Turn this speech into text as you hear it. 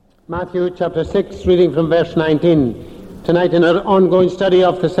Matthew chapter 6, reading from verse 19. Tonight in our ongoing study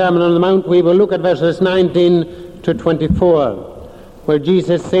of the Sermon on the Mount, we will look at verses 19 to 24, where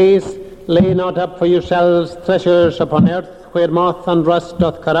Jesus says, "Lay not up for yourselves treasures upon earth, where moth and rust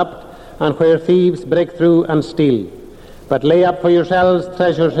doth corrupt, and where thieves break through and steal. But lay up for yourselves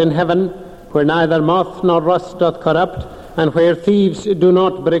treasures in heaven, where neither moth nor rust doth corrupt, and where thieves do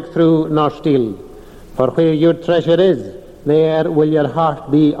not break through nor steal. For where your treasure is, there will your heart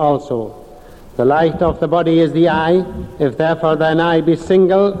be also. The light of the body is the eye. If therefore thine eye be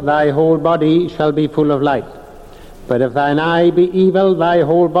single, thy whole body shall be full of light. But if thine eye be evil, thy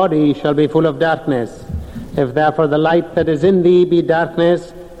whole body shall be full of darkness. If therefore the light that is in thee be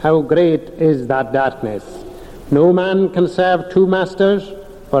darkness, how great is that darkness? No man can serve two masters,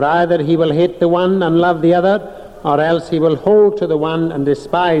 for either he will hate the one and love the other, or else he will hold to the one and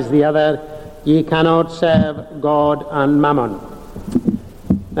despise the other. Ye cannot serve God and Mammon."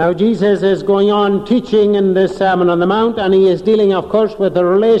 Now Jesus is going on teaching in this Sermon on the Mount, and he is dealing, of course, with the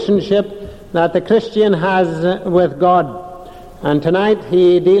relationship that the Christian has with God. And tonight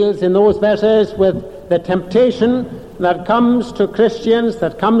he deals in those verses with the temptation that comes to Christians,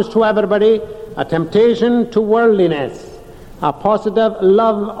 that comes to everybody, a temptation to worldliness, a positive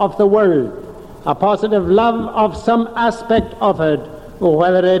love of the world, a positive love of some aspect of it,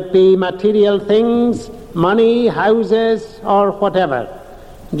 whether it be material things, money, houses, or whatever.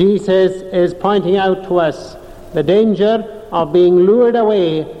 Jesus is pointing out to us the danger of being lured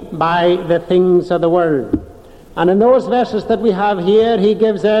away by the things of the world. And in those verses that we have here, he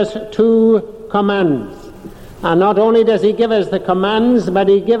gives us two commands. And not only does he give us the commands, but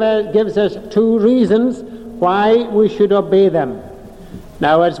he gives us two reasons why we should obey them.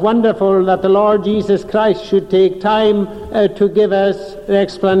 Now, it's wonderful that the Lord Jesus Christ should take time to give us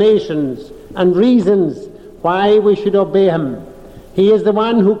explanations and reasons why we should obey him. He is the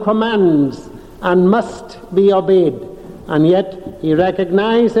one who commands and must be obeyed, and yet he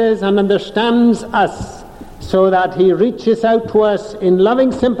recognizes and understands us so that he reaches out to us in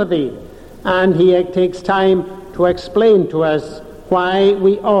loving sympathy, and he takes time to explain to us why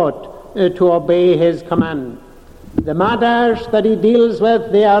we ought to obey his command. The matters that he deals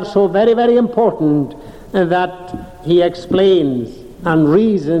with, they are so very, very important that he explains and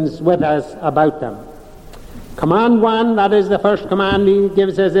reasons with us about them. Command 1, that is the first command he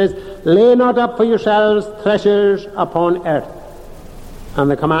gives us, is, "Lay not up for yourselves treasures upon earth." And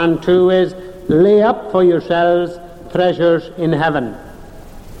the command 2 is, "Lay up for yourselves treasures in heaven."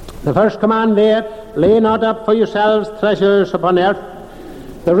 The first command there, "Lay not up for yourselves treasures upon earth."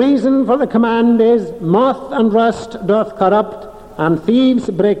 The reason for the command is, moth and rust doth corrupt, and thieves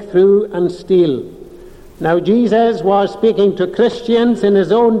break through and steal. Now Jesus was speaking to Christians in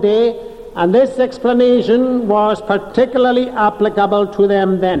his own day, and this explanation was particularly applicable to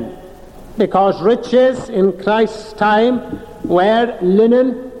them then, because riches in Christ's time were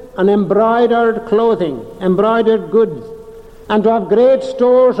linen and embroidered clothing, embroidered goods. And to have great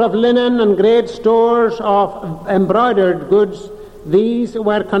stores of linen and great stores of embroidered goods, these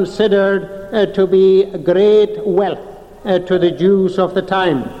were considered to be great wealth to the Jews of the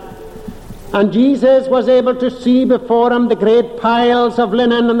time. And Jesus was able to see before him the great piles of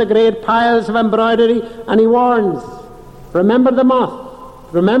linen and the great piles of embroidery, and he warns, remember the moth,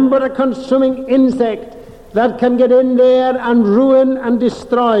 remember a consuming insect that can get in there and ruin and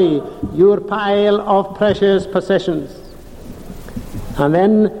destroy your pile of precious possessions. And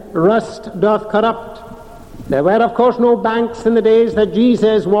then rust doth corrupt. There were, of course, no banks in the days that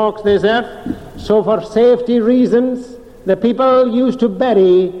Jesus walked this earth, so for safety reasons, the people used to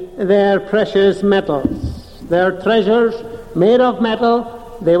bury their precious metals. Their treasures made of metal,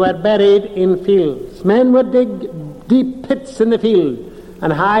 they were buried in fields. Men would dig deep pits in the field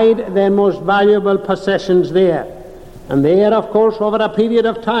and hide their most valuable possessions there. And there, of course, over a period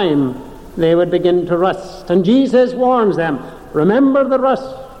of time, they would begin to rust. And Jesus warns them, remember the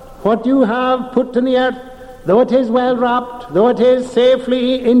rust, what you have put in the earth, though it is well wrapped, though it is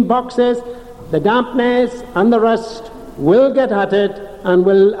safely in boxes, the dampness and the rust will get at it and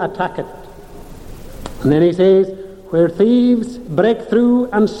will attack it. And then he says, where thieves break through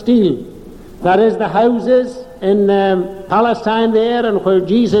and steal. That is the houses in Palestine there, and where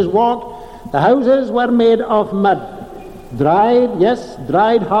Jesus walked, the houses were made of mud. Dried, yes,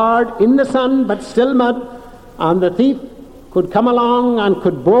 dried hard in the sun, but still mud. And the thief could come along and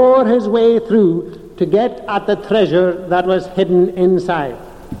could bore his way through to get at the treasure that was hidden inside.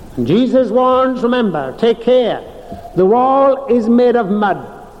 And Jesus warns, remember, take care. The wall is made of mud.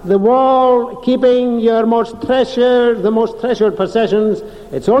 The wall keeping your most treasured possessions,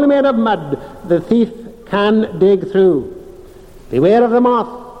 it's only made of mud. The thief can dig through. Beware of the moth.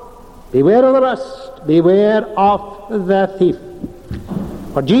 Beware of the rust. Beware of the thief.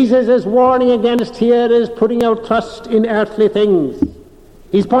 What Jesus is warning against here is putting our trust in earthly things.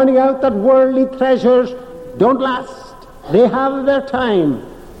 He's pointing out that worldly treasures don't last. They have their time,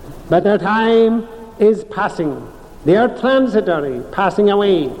 but their time is passing. They are transitory, passing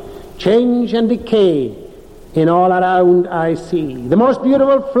away. Change and decay in all around I see. The most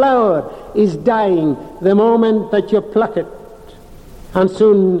beautiful flower is dying the moment that you pluck it, and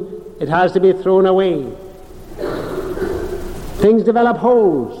soon it has to be thrown away. Things develop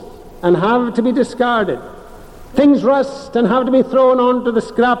holes and have to be discarded. Things rust and have to be thrown onto the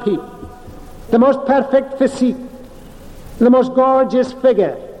scrap heap. The most perfect physique, the most gorgeous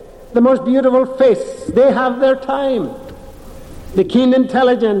figure, the most beautiful face, they have their time. The keen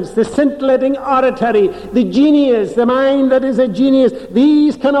intelligence, the scintillating oratory, the genius, the mind that is a genius,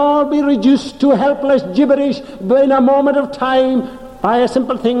 these can all be reduced to helpless gibberish in a moment of time by a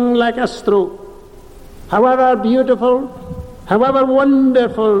simple thing like a stroke. However beautiful, however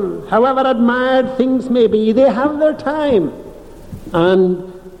wonderful, however admired things may be, they have their time,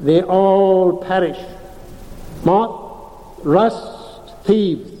 and they all perish. Moth, rust,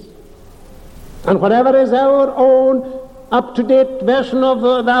 thieves. And whatever is our own up-to-date version of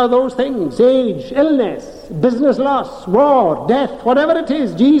those things, age, illness, business loss, war, death, whatever it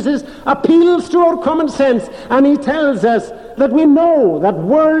is, Jesus appeals to our common sense, and he tells us that we know that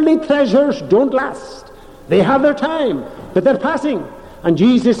worldly treasures don't last. They have their time, but they're passing. And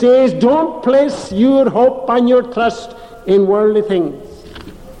Jesus says, don't place your hope and your trust in worldly things.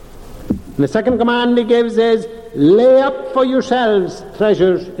 And the second command he gives is, lay up for yourselves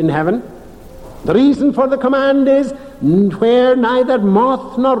treasures in heaven. The reason for the command is, where neither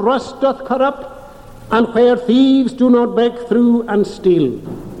moth nor rust doth corrupt, and where thieves do not break through and steal.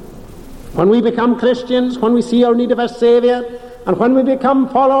 When we become Christians, when we see our need of a Saviour, and when we become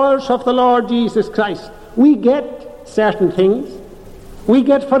followers of the Lord Jesus Christ, we get certain things. We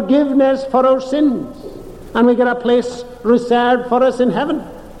get forgiveness for our sins, and we get a place reserved for us in heaven.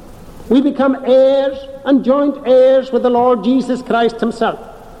 We become heirs and joint heirs with the Lord Jesus Christ himself.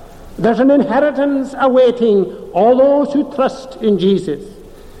 There's an inheritance awaiting all those who trust in Jesus.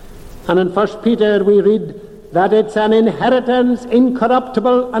 And in 1 Peter we read that it's an inheritance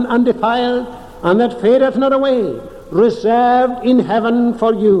incorruptible and undefiled, and that fadeth not away, reserved in heaven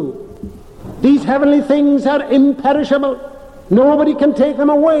for you. These heavenly things are imperishable. Nobody can take them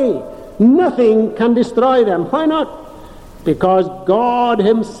away. Nothing can destroy them. Why not? Because God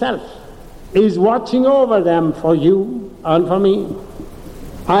himself is watching over them for you and for me.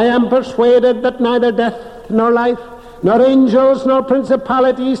 I am persuaded that neither death nor life, nor angels, nor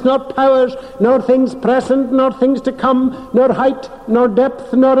principalities, nor powers, nor things present, nor things to come, nor height, nor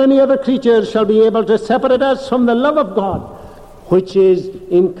depth, nor any other creature shall be able to separate us from the love of God, which is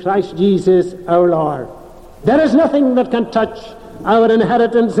in Christ Jesus our Lord. There is nothing that can touch our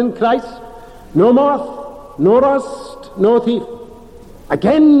inheritance in Christ. No moth, no rust, no thief.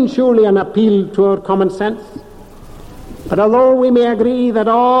 Again, surely an appeal to our common sense. But although we may agree that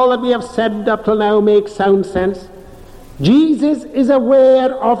all that we have said up till now makes sound sense, Jesus is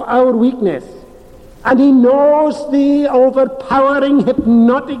aware of our weakness, and he knows the overpowering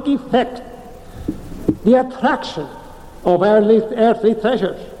hypnotic effect, the attraction of earthly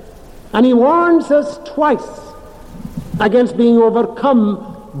treasures. And he warns us twice against being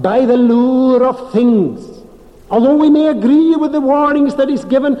overcome by the lure of things. Although we may agree with the warnings that he's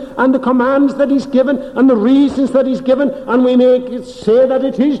given and the commands that he's given and the reasons that he's given, and we may say that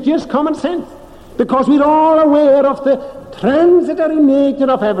it is just common sense, because we're all aware of the transitory nature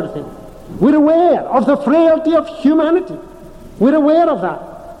of everything. We're aware of the frailty of humanity. We're aware of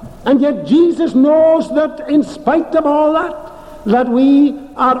that. And yet Jesus knows that in spite of all that we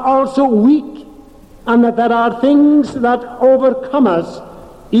are also weak, and that there are things that overcome us,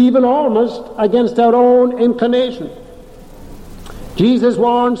 even almost against our own inclination. Jesus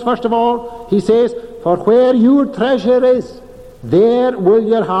warns, first of all, he says, for where your treasure is, there will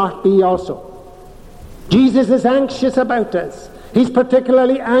your heart be also. Jesus is anxious about us. He's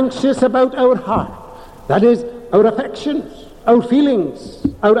particularly anxious about our heart. That is, our affections, our feelings,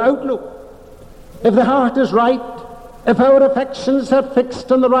 our outlook. If the heart is right, if our affections are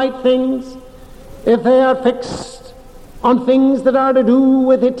fixed on the right things, if they are fixed on things that are to do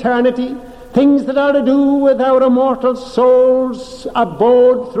with eternity, things that are to do with our immortal soul's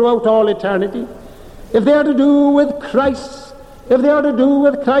abode throughout all eternity, if they are to do with Christ, if they are to do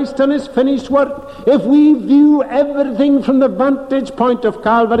with Christ and his finished work, if we view everything from the vantage point of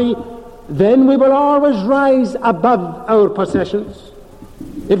Calvary, then we will always rise above our possessions.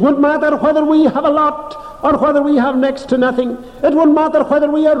 It won't matter whether we have a lot or whether we have next to nothing. It won't matter whether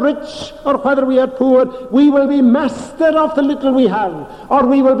we are rich or whether we are poor. We will be master of the little we have, or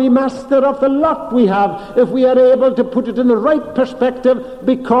we will be master of the lot we have, if we are able to put it in the right perspective,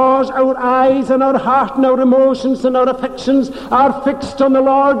 because our eyes and our heart and our emotions and our affections are fixed on the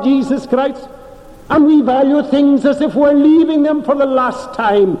Lord Jesus Christ. And we value things as if we're leaving them for the last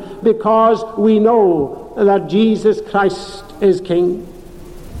time, because we know that Jesus Christ is King.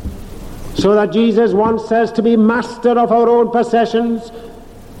 So that Jesus wants us to be master of our own possessions,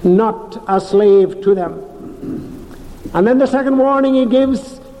 not a slave to them. And then the second warning he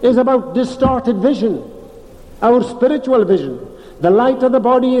gives is about distorted vision, our spiritual vision. The light of the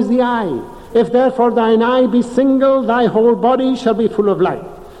body is the eye. If therefore thine eye be single, thy whole body shall be full of light.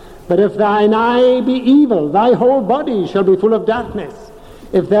 But if thine eye be evil, thy whole body shall be full of darkness.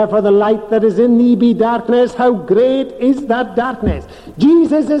 If therefore the light that is in thee be darkness, how great is that darkness?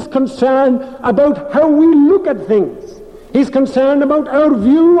 Jesus is concerned about how we look at things. He's concerned about our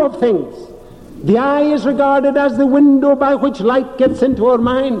view of things. The eye is regarded as the window by which light gets into our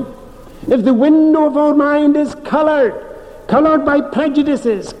mind. If the window of our mind is colored by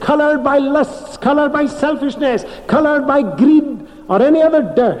prejudices, colored by lusts, colored by selfishness, colored by greed or any other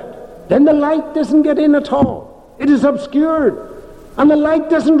dirt, then the light doesn't get in at all. It is obscured. And the light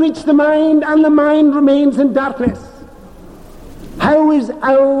doesn't reach the mind, and the mind remains in darkness. How is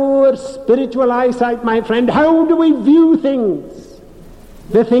our spiritual eyesight, my friend? How do we view things?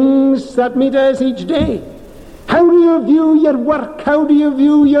 The things that meet us each day. How do you view your work? How do you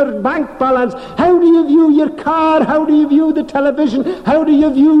view your bank balance? How do you view your car? How do you view the television? How do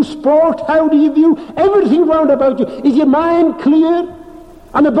you view sport? How do you view everything round about you? Is your mind clear?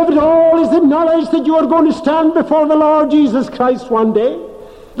 And above it all is the knowledge that you are going to stand before the Lord Jesus Christ one day.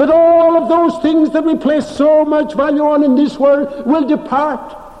 That all of those things that we place so much value on in this world will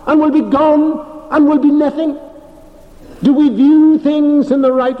depart and will be gone and will be nothing. Do we view things in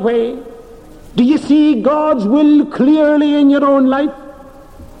the right way? Do you see God's will clearly in your own life?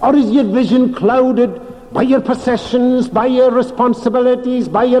 Or is your vision clouded by your possessions, by your responsibilities,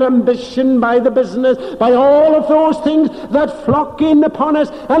 by your ambition, by the business, by all of those things that flock in upon us,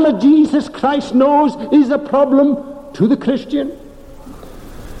 and that Jesus Christ knows is a problem to the Christian?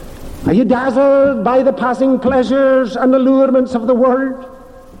 Are you dazzled by the passing pleasures and allurements of the world?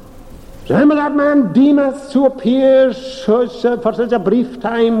 Remember that man Demas, who appears for such a brief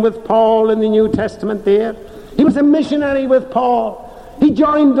time with Paul in the New Testament there? He was a missionary with Paul. He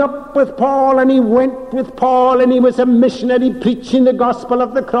joined up with Paul, and he went with Paul, and he was a missionary preaching the gospel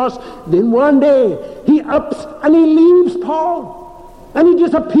of the cross. Then one day he ups and he leaves Paul, and he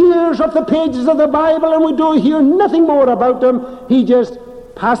disappears off the pages of the Bible, and we don't hear nothing more about him. He just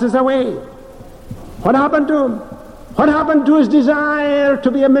passes away. What happened to him? What happened to his desire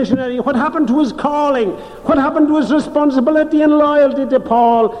to be a missionary? What happened to his calling? What happened to his responsibility and loyalty to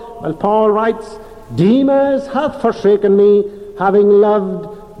Paul? Well, Paul writes, Demas hath forsaken me, having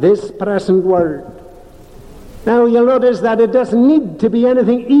loved this present world. Now you'll notice that it doesn't need to be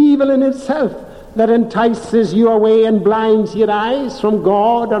anything evil in itself that entices you away and blinds your eyes from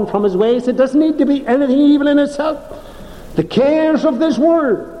God and from his ways. It doesn't need to be anything evil in itself. The cares of this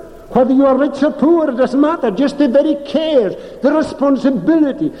world, whether you are rich or poor, it doesn't matter. Just the very cares, the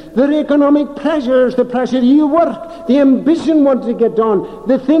responsibility, the economic pressures, the pressure you work, the ambition you want to get done,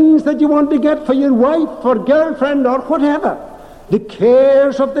 the things that you want to get for your wife or girlfriend or whatever. The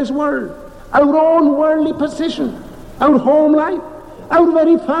cares of this world, our own worldly position, our home life, our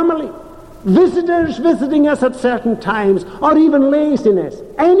very family, visitors visiting us at certain times, or even laziness.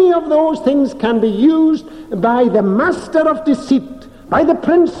 Any of those things can be used by the master of deceit, by the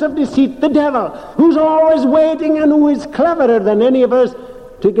prince of deceit, the devil, who's always waiting and who is cleverer than any of us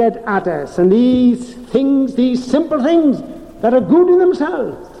to get at us. And these things, these simple things that are good in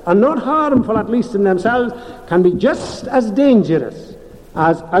themselves, and not harmful, at least in themselves, can be just as dangerous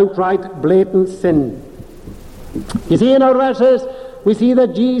as outright blatant sin. You see, in our verses, we see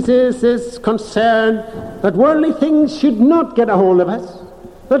that Jesus is concerned that worldly things should not get a hold of us,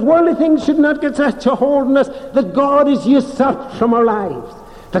 that worldly things should not get such a hold on us, that God is usurped from our lives,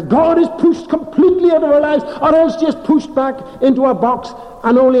 that God is pushed completely out of our lives, or else just pushed back into a box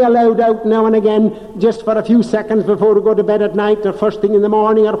and only allowed out now and again just for a few seconds before we go to bed at night, or first thing in the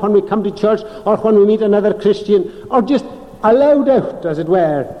morning, or when we come to church, or when we meet another Christian, or just allowed out, as it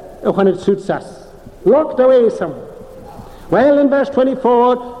were, when it suits us, locked away somewhere. Well, in verse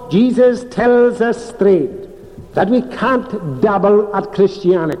 24, Jesus tells us straight that we can't dabble at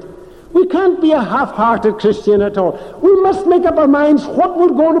Christianity. We can't be a half-hearted Christian at all. We must make up our minds what we're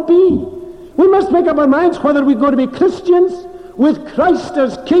going to be. We must make up our minds whether we're going to be Christians with Christ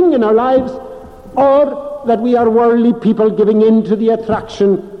as King in our lives, or that we are worldly people giving in to the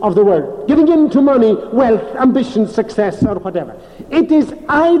attraction of the world, giving in to money, wealth, ambition, success, or whatever. It is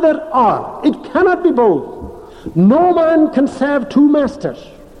either or. It cannot be both. No man can serve two masters,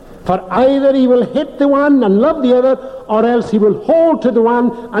 for either he will hate the one and love the other, or else he will hold to the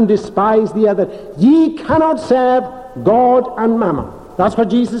one and despise the other. Ye cannot serve God and mammon. That's what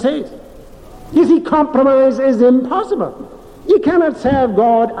Jesus says. You see, compromise is impossible. You cannot serve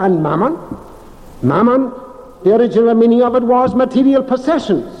God and mammon. Mammon, the original meaning of it was material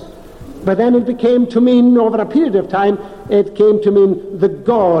possessions. But then it became to mean, over a period of time, it came to mean the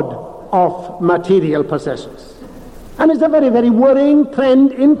God of material possessions. And it's a very, very worrying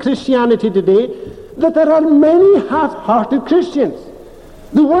trend in Christianity today that there are many half-hearted Christians.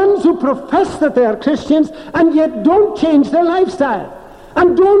 The ones who profess that they are Christians and yet don't change their lifestyle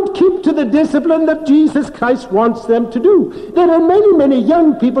and don't keep to the discipline that Jesus Christ wants them to do. There are many, many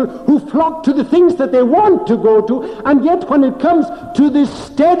young people who flock to the things that they want to go to, and yet when it comes to the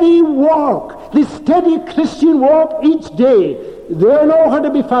steady walk, the steady Christian walk each day, they're nowhere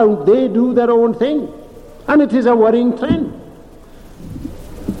to be found. They do their own thing. And it is a worrying trend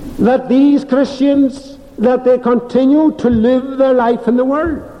that these Christians, that they continue to live their life in the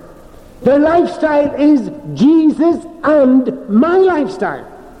world. Their lifestyle is Jesus and my lifestyle.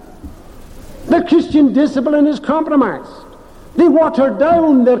 Their Christian discipline is compromised. They water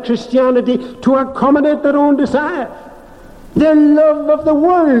down their Christianity to accommodate their own desire. Their love of the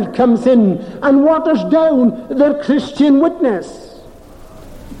world comes in and waters down their Christian witness.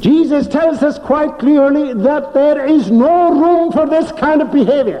 Jesus tells us quite clearly that there is no room for this kind of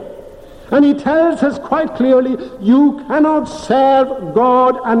behavior. And he tells us quite clearly, you cannot serve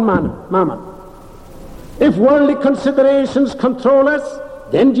God and mammon. If worldly considerations control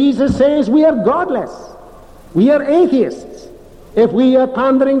us, then Jesus says we are godless. We are atheists if we are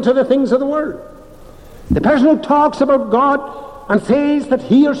pandering to the things of the world. The person who talks about God and says that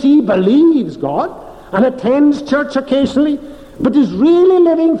he or she believes God and attends church occasionally, but is really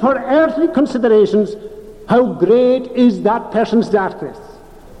living for earthly considerations, how great is that person's darkness.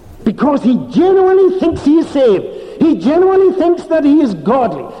 Because he genuinely thinks he is saved. He genuinely thinks that he is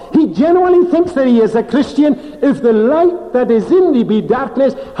godly. He genuinely thinks that he is a Christian. If the light that is in thee be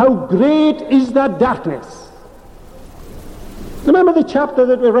darkness, how great is that darkness. Remember the chapter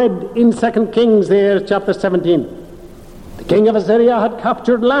that we read in 2 Kings there, chapter 17. The king of Assyria had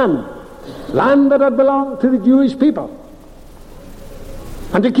captured land that had belonged to the Jewish people.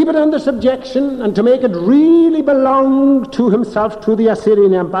 And to keep it under subjection and to make it really belong to himself, to the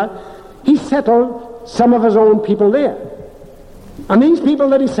Assyrian Empire, he settled some of his own people there. And these people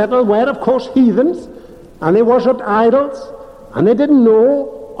that he settled were, of course, heathens, and they worshipped idols, and they didn't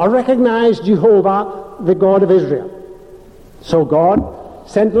know or recognize Jehovah, the God of Israel. So God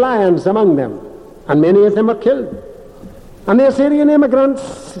sent lions among them, and many of them were killed. And the Assyrian immigrants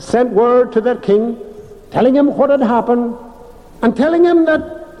sent word to their king, telling him what had happened, and telling him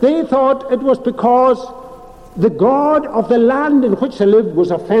that they thought it was because the God of the land in which they lived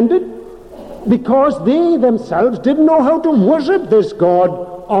was offended, because they themselves didn't know how to worship this God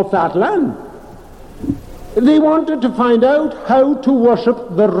of that land. They wanted to find out how to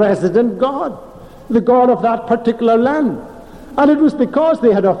worship the resident God, the God of that particular land. And it was because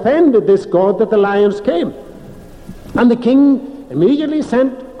they had offended this God that the lions came. And the king immediately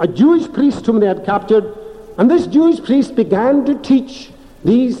sent a Jewish priest whom they had captured. And this Jewish priest began to teach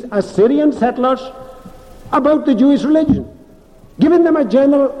these Assyrian settlers about the Jewish religion, giving them a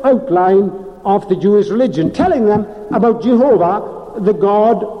general outline of the Jewish religion, telling them about Jehovah, the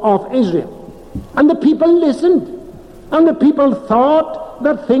God of Israel. And the people listened, and the people thought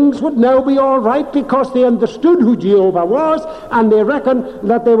that things would now be all right because they understood who Jehovah was, and they reckoned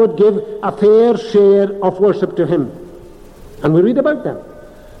that they would give a fair share of worship to him. And we read about them.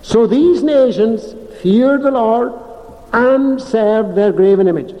 So these nations feared the Lord and served their graven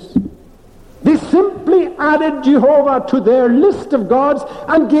images. They simply added Jehovah to their list of gods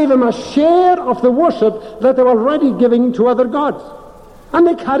and gave him a share of the worship that they were already giving to other gods. And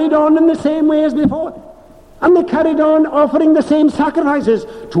they carried on in the same way as before. And they carried on offering the same sacrifices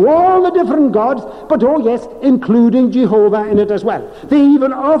to all the different gods, but oh yes, including Jehovah in it as well. They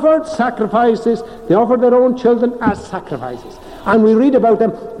even offered sacrifices. They offered their own children as sacrifices. And we read about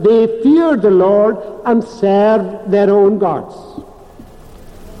them. They feared the Lord and served their own gods.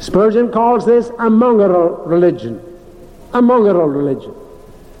 Spurgeon calls this a mongrel religion. A mongrel religion.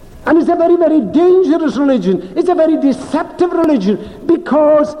 And it's a very, very dangerous religion. It's a very deceptive religion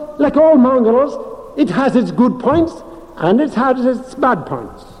because, like all mongrels, it has its good points and it has its bad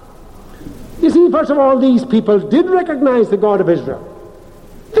points. You see, first of all, these people did recognize the God of Israel.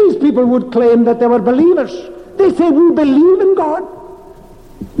 These people would claim that they were believers. They say, we believe in God.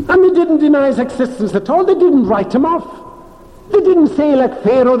 And they didn't deny his existence at all. They didn't write him off. They didn't say, like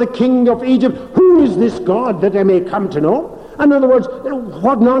Pharaoh, the king of Egypt, who is this God that I may come to know? In other words,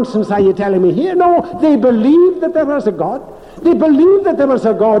 what nonsense are you telling me here? No, they believed that there was a God. They believed that there was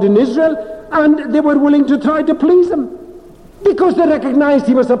a God in Israel, and they were willing to try to please him because they recognized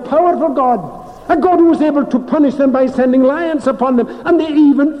he was a powerful God, a God who was able to punish them by sending lions upon them, and they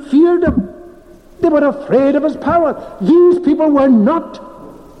even feared him. They were afraid of his power. These people were not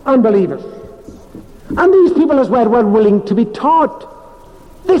unbelievers. And these people as well were willing to be taught.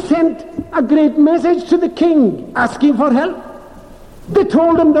 They sent a great message to the king asking for help. They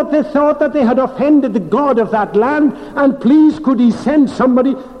told him that they thought that they had offended the God of that land, and please could he send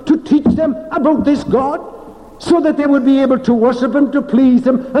somebody to teach them about this God so that they would be able to worship him, to please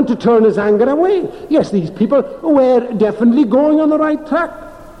him, and to turn his anger away. Yes, these people were definitely going on the right track.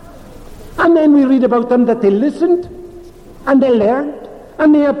 And then we read about them that they listened and they learned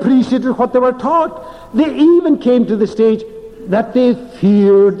and they appreciated what they were taught. They even came to the stage that they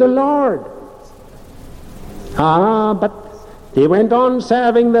feared the Lord. But they went on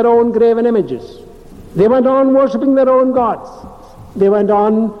serving their own graven images. They went on worshipping their own gods. They went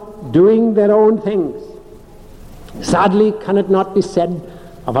on doing their own things. Sadly, can it not be said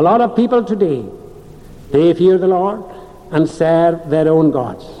of a lot of people today? They fear the Lord and serve their own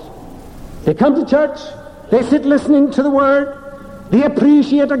gods. They come to church, they sit listening to the word, they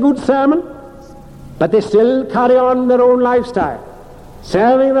appreciate a good sermon, but they still carry on their own lifestyle,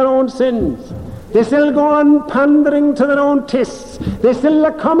 serving their own sins. They still go on pandering to their own tastes. They still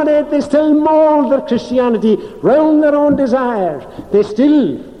accommodate, they still mold their Christianity round their own desires. They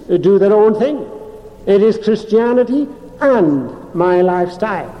still do their own thing. It is Christianity and my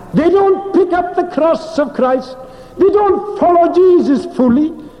lifestyle. They don't pick up the cross of Christ. They don't follow Jesus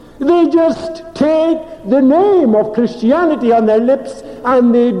fully. They just take the name of Christianity on their lips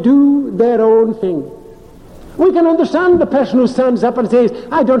and they do their own thing. We can understand the person who stands up and says,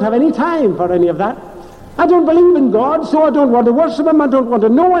 I don't have any time for any of that. I don't believe in God, so I don't want to worship him. I don't want to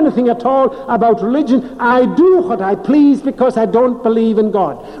know anything at all about religion. I do what I please because I don't believe in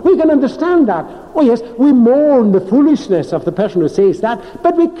God. We can understand that. Oh yes, we mourn the foolishness of the person who says that,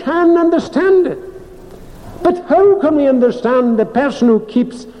 but we can understand it. But how can we understand the person who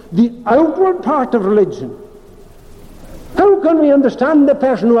keeps the outward part of religion? How can we understand the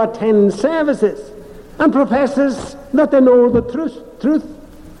person who attends services and professes that they know the truth,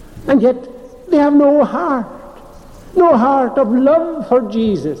 and yet they have no heart of love for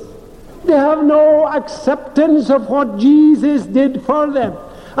Jesus. They have no acceptance of what Jesus did for them,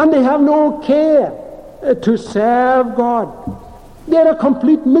 and they have no care to serve God. They're a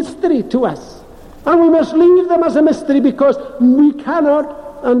complete mystery to us, and we must leave them as a mystery because we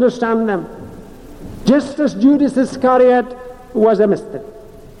cannot understand them. Just as Judas Iscariot was a mystery.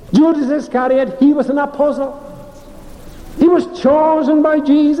 Judas Iscariot, he was an apostle. He was chosen by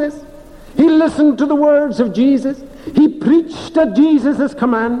Jesus. He listened to the words of Jesus. He preached at Jesus'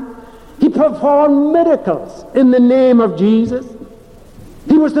 command. He performed miracles in the name of Jesus.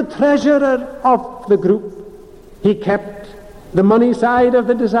 He was the treasurer of the group. He kept the money side of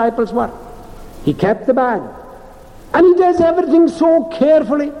the disciples' work. He kept the bag. And he does everything so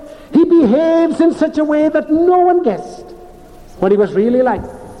carefully. He behaves in such a way that no one guessed what he was really like.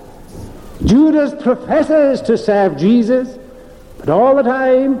 Judas professes to serve Jesus, but all the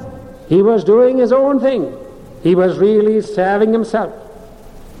time he was doing his own thing. He was really serving himself.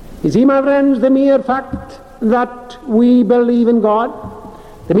 You see, my friends, the mere fact that we believe in God,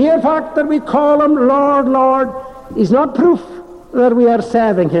 the mere fact that we call him Lord, Lord, is not proof that we are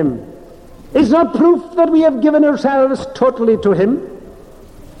serving him. It's not proof that we have given ourselves totally to him.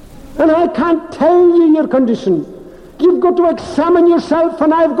 And I can't tell you your condition. You've got to examine yourself,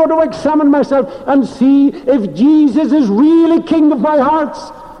 and I've got to examine myself and see if Jesus is really king of my heart,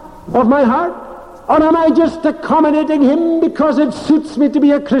 or am I just accommodating him because it suits me to be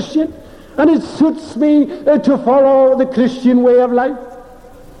a Christian, and it suits me to follow the Christian way of life?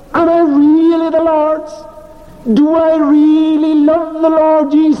 Am I really the Lord's? Do I really love the Lord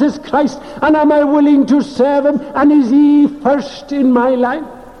Jesus Christ, and am I willing to serve him, and is he first in my life?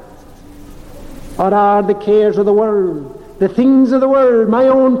 Or are the cares of the world, the things of the world, my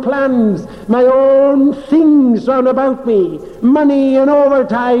own plans, my own things round about me, money and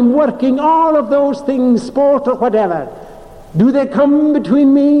overtime, working, all of those things, sport or whatever, do they come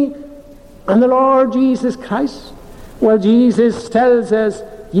between me and the Lord Jesus Christ? Well, Jesus tells us,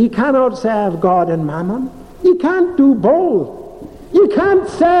 ye cannot serve God and mammon. You can't do both. You can't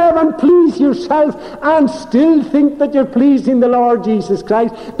serve and please yourself and still think that you're pleasing the Lord Jesus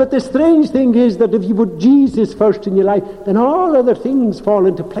Christ. But the strange thing is that if you put Jesus first in your life, then all other things fall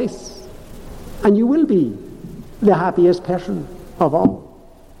into place. And you will be the happiest person of all.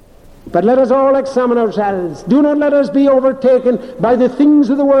 But let us all examine ourselves. Do not let us be overtaken by the things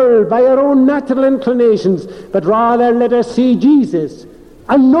of the world, by our own natural inclinations, but rather let us see Jesus,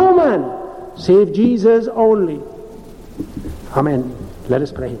 and no man save Jesus only. Amen. Let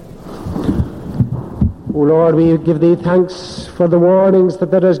us pray. O Lord, we give thee thanks for the warnings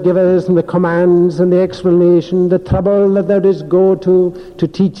that thou dost give us, and the commands and the explanation, the trouble that thou dost go to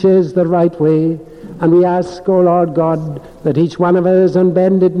teach us the right way. And we ask, O Lord God, that each one of us on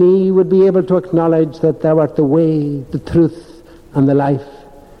bended knee would be able to acknowledge that thou art the way, the truth, and the life,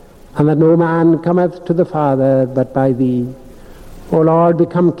 and that no man cometh to the Father but by thee. O Lord,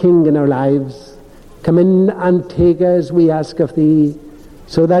 become King in our lives. Come in and take us, we ask of thee,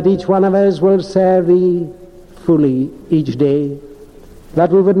 so that each one of us will serve thee fully each day.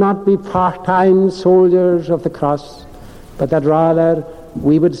 That we would not be part-time soldiers of the cross, but that rather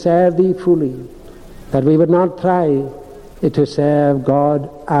we would serve thee fully. That we would not try to serve God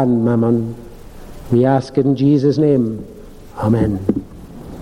and mammon. We ask in Jesus' name. Amen.